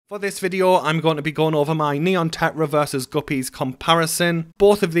For this video, I'm going to be going over my Neon Tetra versus Guppies comparison.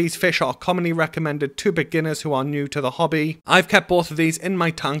 Both of these fish are commonly recommended to beginners who are new to the hobby. I've kept both of these in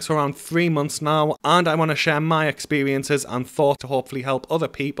my tanks for around 3 months now, and I want to share my experiences and thoughts to hopefully help other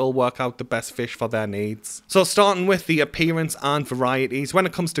people work out the best fish for their needs. So starting with the appearance and varieties, when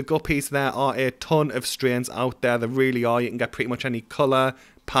it comes to guppies, there are a ton of strains out there. There really are. You can get pretty much any colour,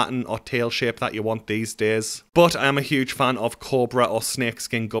 pattern or tail shape that you want these days. But I am a huge fan of cobra or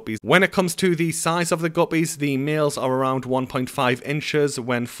snakeskin guppies. When it comes to the size of the guppies, the males are around 1.5 inches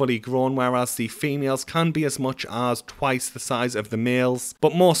when fully grown, whereas the females can be as much as twice the size of the males.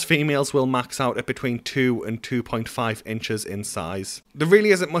 But most females will max out at between 2 and 2.5 inches in size. There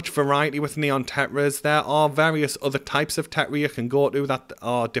really isn't much variety with Neon Tetras. There are various other types of Tetra you can go to that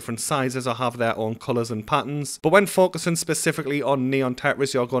are different sizes or have their own colours and patterns. But when focusing specifically on Neon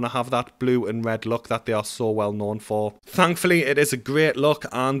Tetras, you're going to have that blue and red look that they are so well known for. Thankfully, it is a great look,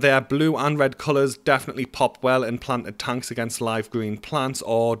 and their blue and red colours definitely pop well in planted tanks against live green plants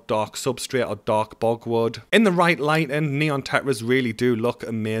or dark substrate or dark bogwood. In the right lighting, Neon Tetras really do look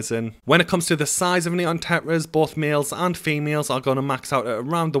amazing. When it comes to the size of Neon Tetras, both males and females are going to max out at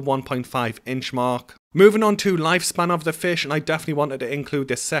around the 1.5 inch mark. Moving on to lifespan of the fish, and I definitely wanted to include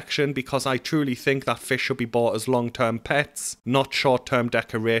this section because I truly think that fish should be bought as long-term pets, not short-term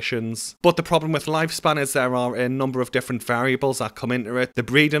decorations. But the problem with lifespan is there are a number of different variables that come into it. The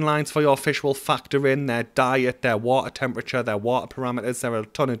breeding lines for your fish will factor in, their diet, their water temperature, their water parameters. There are a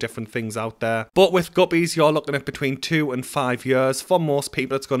ton of different things out there. But with guppies, you're looking at between 2 and 5 years. For most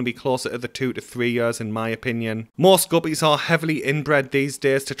people, it's going to be closer to the 2 to 3 years in my opinion. Most guppies are heavily inbred these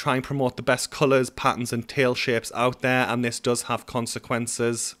days to try and promote the best colours, patterns and tail shapes out there, and this does have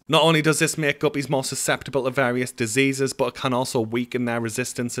consequences. Not only does this make guppies more susceptible to various diseases, but it can also weaken their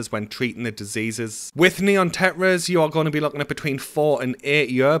resistances when treating the diseases. With Neon Tetras, you are going to be looking at between 4 and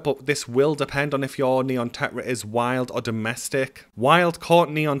 8 years, but this will depend on if your Neon Tetra is wild or domestic. Wild caught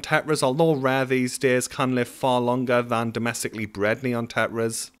Neon Tetras, although rare these days, can live far longer than domestically bred Neon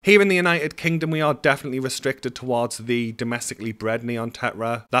Tetras. Here in the United Kingdom, we are definitely restricted towards the domestically bred Neon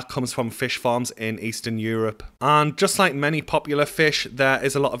Tetra. That comes from fish farms in Eastern Europe. And just like many popular fish, there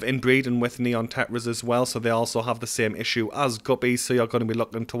is a lot of inbreeding with Neon Tetras as well, so they also have the same issue as guppies, so you're going to be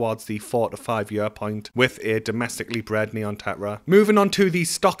looking towards the 4 to 5 year point with a domestically bred Neon Tetra. Moving on to the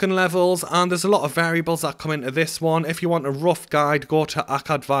stocking levels, and there's a lot of variables that come into this one. If you want a rough guide, go to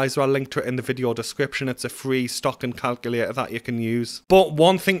AquAdvisor. I'll link to it in the video description. It's a free stocking calculator that you can use. But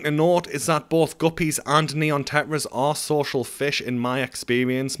one thing to note is that both guppies and Neon Tetras are social fish in my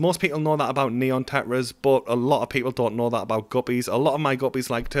experience. Most people know that about Neon Tetras, but a lot of people don't know that about guppies. A lot of my guppies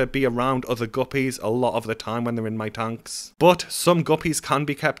like to be around other guppies a lot of the time when they're in my tanks. But some guppies can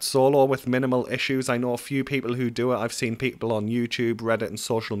be kept solo with minimal issues. I know a few people who do it. I've seen people on YouTube, Reddit and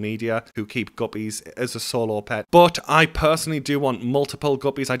social media who keep guppies as a solo pet. But I personally do want multiple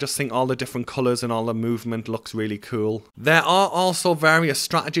guppies. I just think all the different colours and all the movement looks really cool. There are also various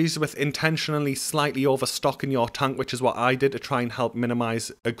strategies with intentionally slightly overstocking your tank, which is what I did to try and help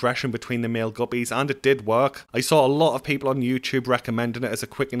minimise aggression between the male guppies, and it did work. I saw a lot of people on YouTube recommending it as a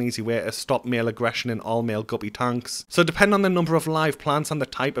quick and easy way to stop male aggression in all male guppy tanks. So depending on the number of live plants and the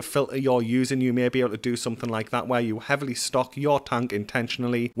type of filter you're using, you may be able to do something like that where you heavily stock your tank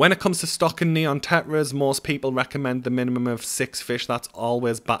intentionally. When it comes to stocking Neon Tetras, most people recommend the minimum of 6 fish. That's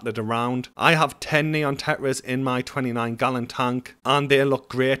always battered around. I have 10 Neon Tetras in my 29-gallon tank, and they look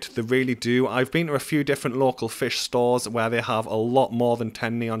great. They really do. I've been to a few different local fish stores where they have a lot more than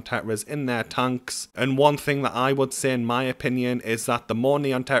 10 Neon Tetras in their tanks. And one thing that I would say in my opinion is that the more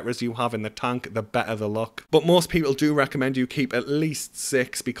Neon Tetras you have in the tank, the better the look. But most people do recommend you keep at least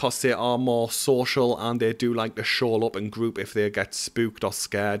 6 because they are more social and they do like to show up and group if they get spooked or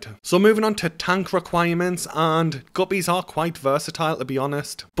scared. So moving on to tank requirements, and guppies are quite versatile to be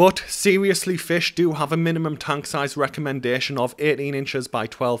honest. But seriously, fish do have a minimum tank size recommendation of 18 inches by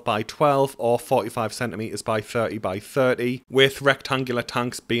 12 by 12 or 45 centimeters by 30 by 30, with rectangular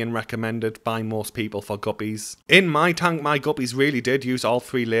tanks being recommended by most people for guppies. In my tank, my guppies really did use all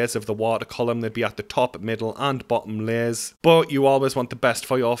 3 layers of the water column. They'd be at the top, middle and bottom layers. But you always want the best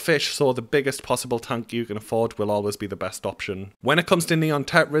for your fish, so the biggest possible tank you can afford will always be the best option. When it comes to Neon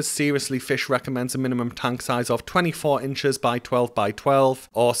Tetras, seriously fish recommends a minimum tank size of 24 inches by 12 by 12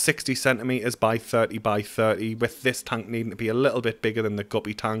 or 60 centimeters by 30 by 30, with this tank needing to be a little bit bigger than the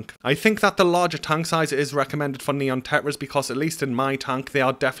guppy tank. I think that the larger tank size is recommended for Neon Tetras because at least in my tank they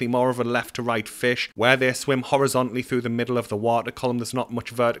are definitely more of a left to right fish, where they swim horizontally through the middle of the water column. There's not much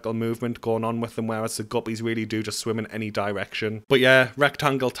vertical movement going on with them, whereas the guppies really do just swim in any direction. But yeah,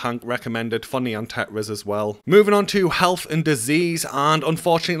 rectangle tank recommended for Neon Tetras as well. Moving on to health and disease, and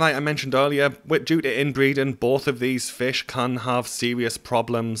unfortunately, like I mentioned earlier, due to inbreeding, both of these fish can have serious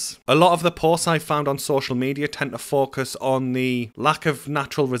problems. A lot of the posts I found on social media tend to focus on the lack of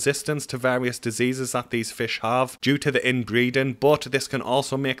natural resistance to various diseases that these fish have due to the inbreeding, but this can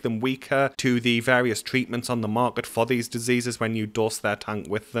also make them weaker to the various treatments on the market for these diseases when you dose their tank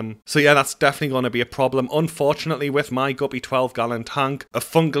with them. So yeah, that's definitely going to be a problem. Unfortunately, with my Guppy 12-gallon tank, a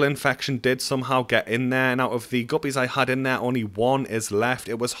fungal infection did somehow get in there, and out of the guppies I had in there, only one is left.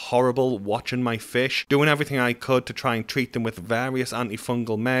 It was horrible watching my fish, doing everything I could to try and treat them with various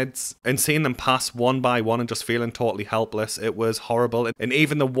antifungal meds, and seeing them pass one by one and just feeling totally helpless. It was horrible, and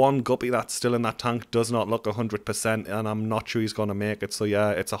even the one guppy that's still in that tank does not look 100%, and I'm not sure he's going to make it. So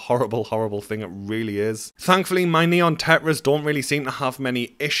yeah, it's a horrible, horrible thing. It really is. Thankfully, my Neon Tetras don't really seem to have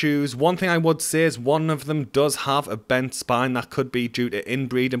many issues. One thing I would say is one of them does have a bent spine. That could be due to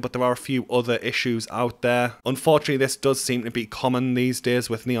inbreeding, but there are a few other issues out there. Unfortunately, this does seem to be common these days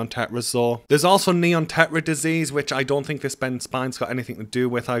with Neon Tetras though. There's also Neon Tetra disease, which I don't think this bent spine's got anything to do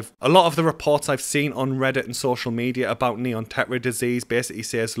with. A lot of the reports I've seen on Reddit and social media about Neon Tetra disease basically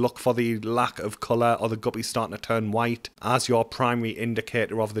says look for the lack of colour or the guppy starting to turn white as your primary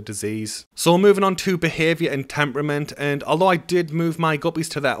indicator of the disease. So moving on to behaviour and temperament, and although I did move my guppies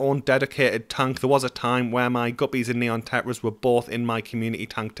to their own dedicated tank, there was a time where my guppies and Neon Tetras were both in my community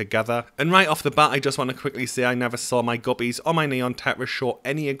tank together. And right off the bat, I just want to quickly say I never saw my guppies or my Neon Tetras show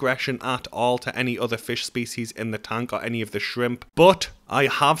any aggression at all to any other fish species in the tank or any of the shrimp. But I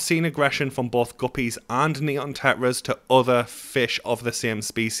have seen aggression from both guppies and Neon Tetras to other fish of the same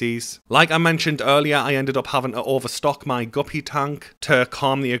species. Like I mentioned earlier, I ended up having to overstock my guppy tank to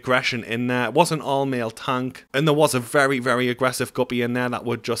calm the aggression in there. It was an all-male tank, and there was a very, very aggressive guppy in there that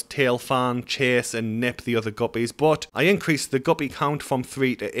would just tail fan, chase, and nip the other guppies. But I increased the guppy count from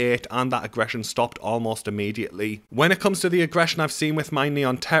 3 to 8, and that aggression stopped almost immediately. When it comes to the aggression I've seen with my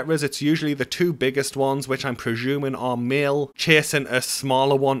Neon Tetras, it's usually the two biggest ones, which I'm presuming are male, chasing a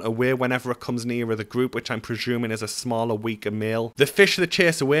smaller one away whenever it comes nearer the group, which I'm presuming is a smaller, weaker male. The fish that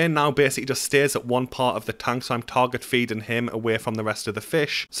chase away now basically just stays at one part of the tank, so I'm target feeding him away from the rest of the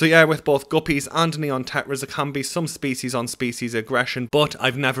fish. So yeah, with both guppies and Neon Tetras, there can be some species on species aggression, but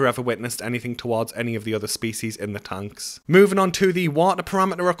I've never ever witnessed anything towards any of the other species in the tanks. Moving on to the water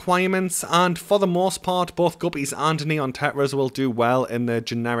parameter requirements, and for the most part, both guppies and Neon Tetras will do well in the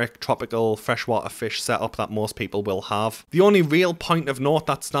generic tropical freshwater fish setup that most people will have. The only real point of note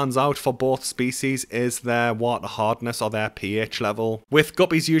that stands out for both species is their water hardness or their pH level, with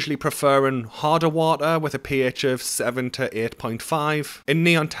guppies usually preferring harder water with a pH of 7 to 8.5, and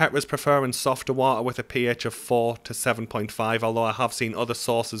Neon Tetras preferring softer water with a pH of 4 to 7.5, although I have seen other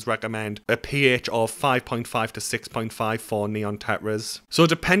sources recommend a pH of 5.5 to 6.5 for Neon Tetras. So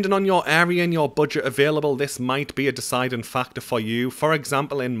depending on your area and your budget available, this might be a deciding factor for you. For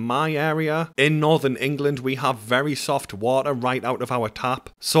example, in my area, in Northern England, we have very soft water right out of our tap,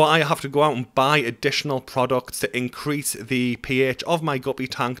 so I have to go out and buy additional products to increase the pH of my guppy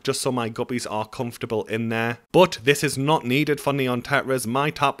tank just so my guppies are comfortable in there. But this is not needed for Neon Tetras. My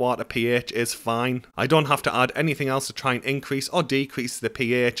tap water pH is fine. I don't have to add anything else to try and increase or decrease the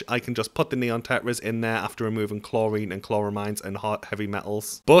pH. I can just put the Neon Tetras in there after removing chlorine and chloramines and hot heavy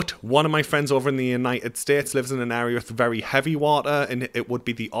metals. But one of my friends over in the United States lives in an area with very heavy water, and it would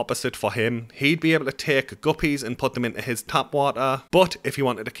be the opposite for him. He'd be able to take guppies and put them into his tap water, but if he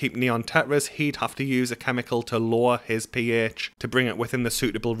wanted to keep Neon Tetras, he'd have to use a chemical to lower his pH to bring it within the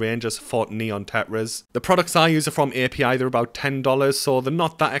suitable ranges for Neon Tetras. The products I use are from API. They're about $10, so they're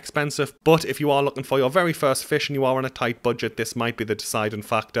not that expensive, but if you are looking for your very first fish and you are on a tight budget, this might be the deciding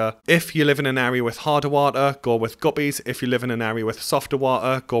factor. If you live in an area with harder water, go with guppies. If you live in an area with softer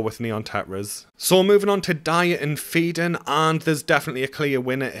water, go with Neon Tetras. So moving on to diet and feeding, and there's definitely a clear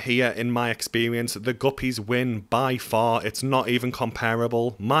winner here in my experience. The guppies win by far. It's not even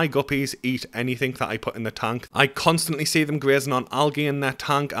comparable. My guppies eat anything that I put in the tank. I constantly see them grazing on algae in their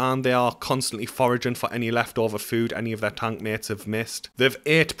tank, and they are constantly foraging for any leftover food any of their tank mates have missed. They've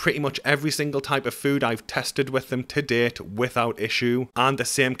ate pretty much every single type of food I've tested with them to date without issue, and the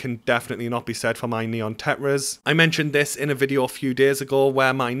same can definitely not be said for my Neon Tetras. I mentioned this in a video a few days ago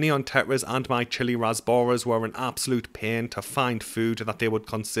where my Neon Tetras and my chili rasboras were an absolute pain to find food that they would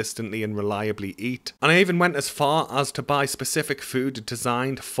consistently and reliably eat, and I even went as far as to buy specific specific food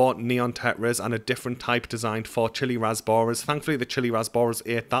designed for Neon Tetras and a different type designed for chili raspberries. Thankfully the chili raspberries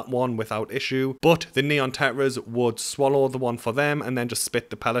ate that one without issue, but the Neon Tetras would swallow the one for them and then just spit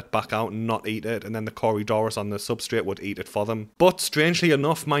the pellet back out and not eat it, and then the Corydoras on the substrate would eat it for them. But strangely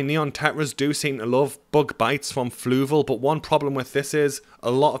enough, my Neon Tetras do seem to love bug bites from fluval, but one problem with this is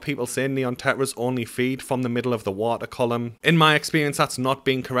a lot of people say Neon Tetras only feed from the middle of the water column. In my experience, that's not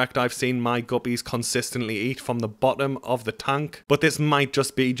being correct. I've seen my guppies consistently eat from the bottom of the tank, but this might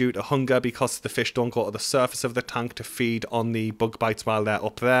just be due to hunger because the fish don't go to the surface of the tank to feed on the bug bites while they're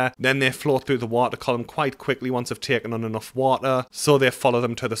up there. Then they float through the water column quite quickly once they've taken on enough water, so they follow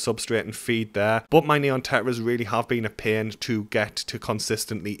them to the substrate and feed there. But my Neon Tetras really have been a pain to get to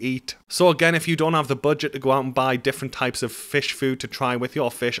consistently eat. So again, if you don't have the budget to go out and buy different types of fish food to try with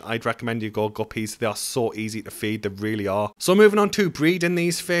your fish, I'd recommend you go guppies. They are so easy to feed, they really are. So moving on to breeding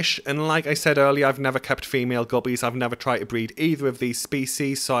these fish, and like I said earlier, I've never kept female guppies. I've never tried to breed either of these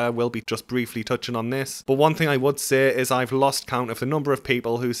species, so I will be just briefly touching on this. But one thing I would say is I've lost count of the number of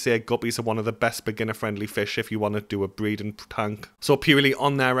people who say guppies are one of the best beginner friendly fish if you want to do a breeding tank. So purely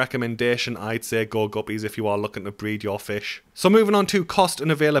on their recommendation, I'd say go guppies if you are looking to breed your fish. So moving on to cost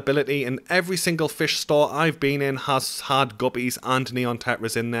and availability, and every single fish store I've been in has had guppies and Neon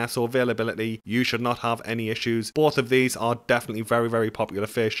Tetras in there, so availability, you should not have any issues. Both of these are definitely very popular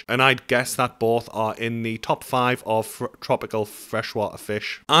fish, and I'd guess that both are in the top 5 of tropical freshwater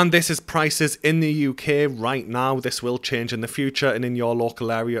fish. And this is prices in the UK right now. This will change in the future, and in your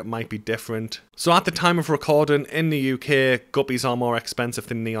local area it might be different. So at the time of recording in the UK, guppies are more expensive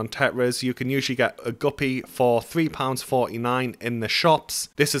than Neon Tetras. You can usually get a guppy for £3.49 in the shops.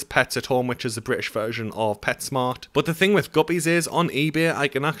 This is Pets at Home, which is the British version of PetSmart. But the thing with guppies is, on eBay I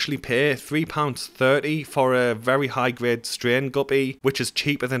can actually pay £3.30 for a very high grade strain guppy, which is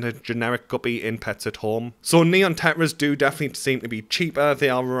cheaper than a generic guppy in Pets at Home. So Neon Tetras do definitely seem to be cheaper. They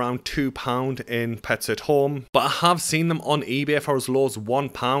are around £2 in Pets at Home, but I have seen them on eBay for as low as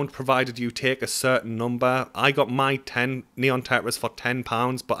 £1, provided you take a certain number. I got my 10 Neon Tetras for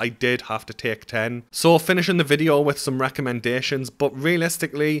 £10, but I did have to take 10. So finishing the video with some recommendations, but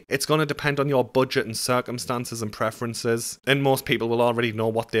realistically it's going to depend on your budget and circumstances and preferences, and most people will already know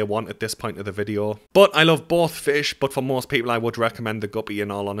what they want at this point of the video. But I love both fish, but for most people I would recommend the guppy in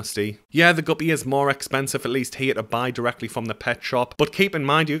all honesty. Yeah, the guppy is more expensive, at least here, to buy directly from the pet shop, but keep in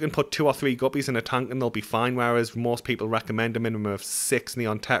mind you can put 2 or 3 guppies in a tank and they'll be fine, whereas most people recommend a minimum of 6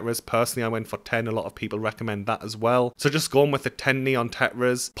 Neon Tetras. Personally I went for 10, a lot of people recommend that as well. So just going with the 10 Neon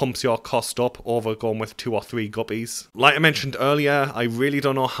Tetras pumps your cost up over going with 2 or 3 guppies. Like I mentioned earlier, I really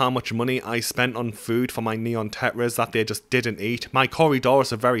don't know how much money I spent on food for my Neon Tetras that they just didn't eat. My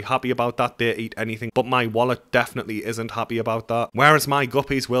Corydoras are very happy about that, they eat anything, but my wallet definitely isn't happy about that. Whereas my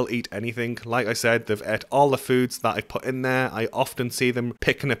guppies will eat anything. Like I said, they've ate all the foods that I put in there. I often see them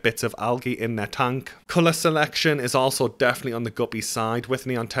picking at bits of algae in their tank. Colour selection is also definitely on the guppy side. With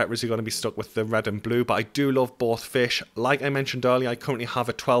Neon Tetras you're going to be stuck with the red and blue, but I do love both fish. Like I mentioned earlier, I currently have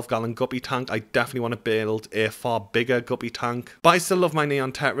a 12-gallon guppy tank. I definitely want to build a far bigger guppy tank, but I still love my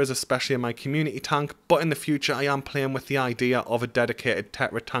Neon Tetras, especially in my community tank. But in the future I am playing with the idea of a dedicated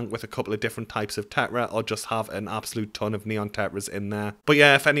Tetra tank with a couple of different types of Tetra, or just have an absolute ton of Neon Tetras in there. But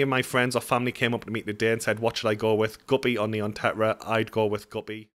yeah, if any of my friends or family came up to me today and said what should I go with, guppy or Neon Tetra, I'd go with guppy.